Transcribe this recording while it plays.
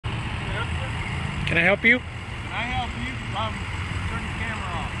Can I help you? Can I help you? I'm turning the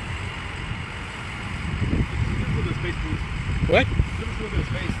camera off. Give us a little space, please. What? Give us a little bit of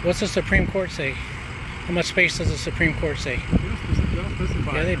space. What's the Supreme Court say? How much space does the Supreme Court say? They don't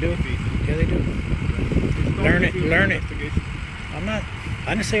specify. Yeah, they do. Feet. Yeah, they do. Learn it. Learn it. Investigation. I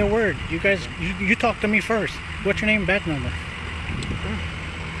didn't say a word. You guys, you talk to me first. What's your name and badge number? Is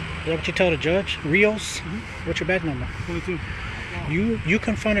that what you tell the judge? Rios? What's your badge number? 22. You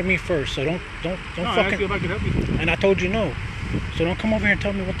confronted me first, so don't No, fucking. I asked you if I could help you. And I told you no. So don't come over here and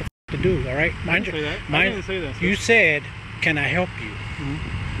tell me what the to do. All right? I didn't say that. I didn't say that. You said, "Can I help you?"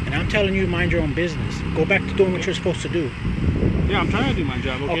 And I'm telling you, mind your own business. Go back to doing what you're supposed to do. Yeah, I'm trying to do my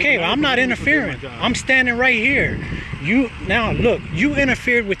job. Okay, well, I'm not interfering. I'm standing right here. Now look, you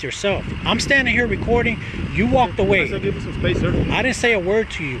interfered with yourself. I'm standing here recording. You walked away. I said give us some space, sir. I didn't say a word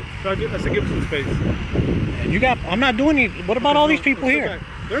to you. I said give us some space. And I'm not doing it. What about all these people here?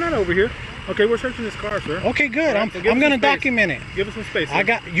 They're not over here. Okay, we're searching this car, sir. Okay, good. Right, I'm so going to document it. Give us some space,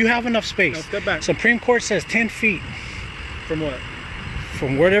 sir. You have enough space. No, step back. Supreme Court says 10 feet. From what?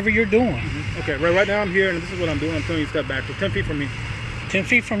 From whatever you're doing. Okay, right now I'm here, and this is what I'm doing. I'm telling you, step back. So 10 feet from me. 10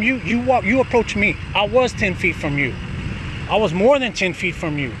 feet from you. You approach me. I was 10 feet from you. I was more than 10 feet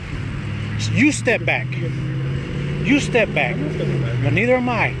from you. You step back. You step back. But neither am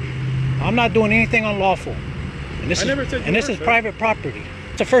I. I'm not doing anything unlawful. And this is private property.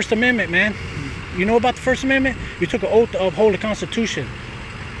 It's the First Amendment, man. You know about the First Amendment? You took an oath to uphold the Constitution.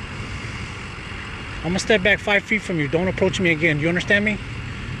 I'm gonna step back 5 feet from you. Don't approach me again. You understand me?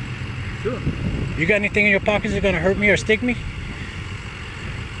 Sure. You got anything in your pockets that's gonna hurt me or stick me?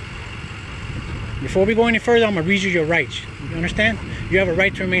 Before we go any further, I'm gonna read you your rights. You understand? You have a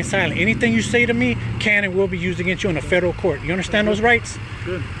right to remain silent. Anything you say to me can and will be used against you in a federal court. You understand those rights?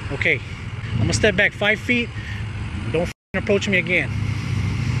 Good. Okay. I'm gonna step back 5 feet. Don't approach me again.